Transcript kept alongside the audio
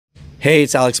Hey,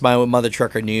 it's Alex Mine with Mother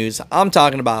Trucker News. I'm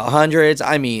talking about hundreds,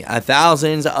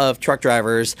 thousands of truck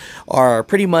drivers are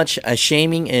pretty much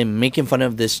shaming and making fun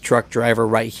of this truck driver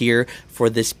right here for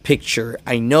this picture.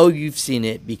 I know you've seen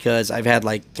it because I've had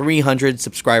like 300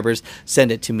 subscribers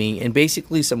send it to me, and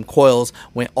basically some coils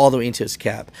went all the way into his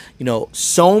cab.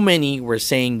 So many were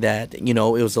saying that, it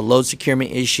was a load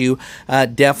securement issue,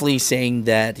 definitely saying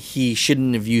that he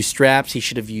shouldn't have used straps, he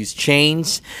should have used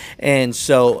chains. And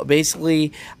so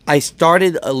basically I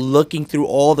started looking through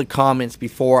all the comments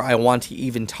before I want to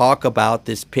even talk about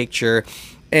this picture.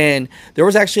 And there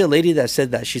was actually a lady that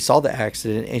said that she saw the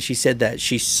accident, and she said that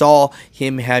she saw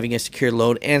him having a secure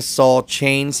load and saw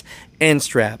chains and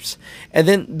straps. And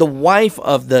then the wife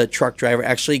of the truck driver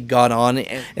actually got on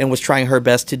and was trying her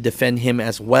best to defend him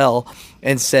as well,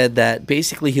 and said that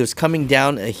basically he was coming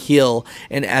down a hill,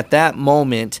 and at that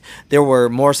moment there were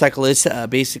motorcyclists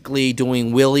basically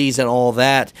doing wheelies and all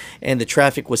that, and the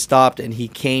traffic was stopped, and he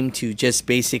came to just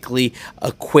basically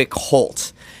a quick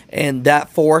halt, and that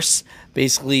force,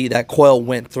 basically that coil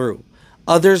went through.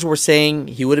 Others were saying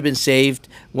he would have been saved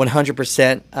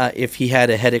 100% if he had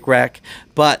a headache rack.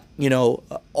 But,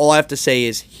 all I have to say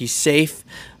is he's safe.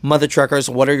 Mother truckers,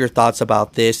 what are your thoughts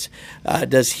about this?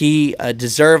 Does he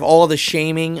deserve all the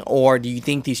shaming, or do you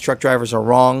think these truck drivers are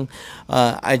wrong?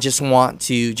 I just want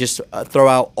to throw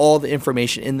out all the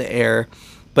information in the air.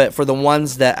 But for the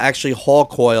ones that actually haul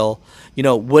coil,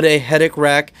 would a headache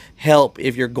rack help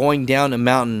if you're going down a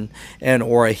mountain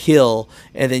or a hill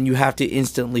and then you have to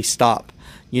instantly stop?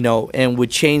 And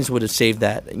would chains would have saved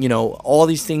that? All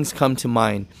these things come to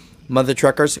mind. Mother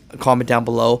truckers, comment down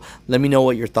below. Let me know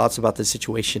what your thoughts about this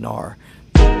situation are.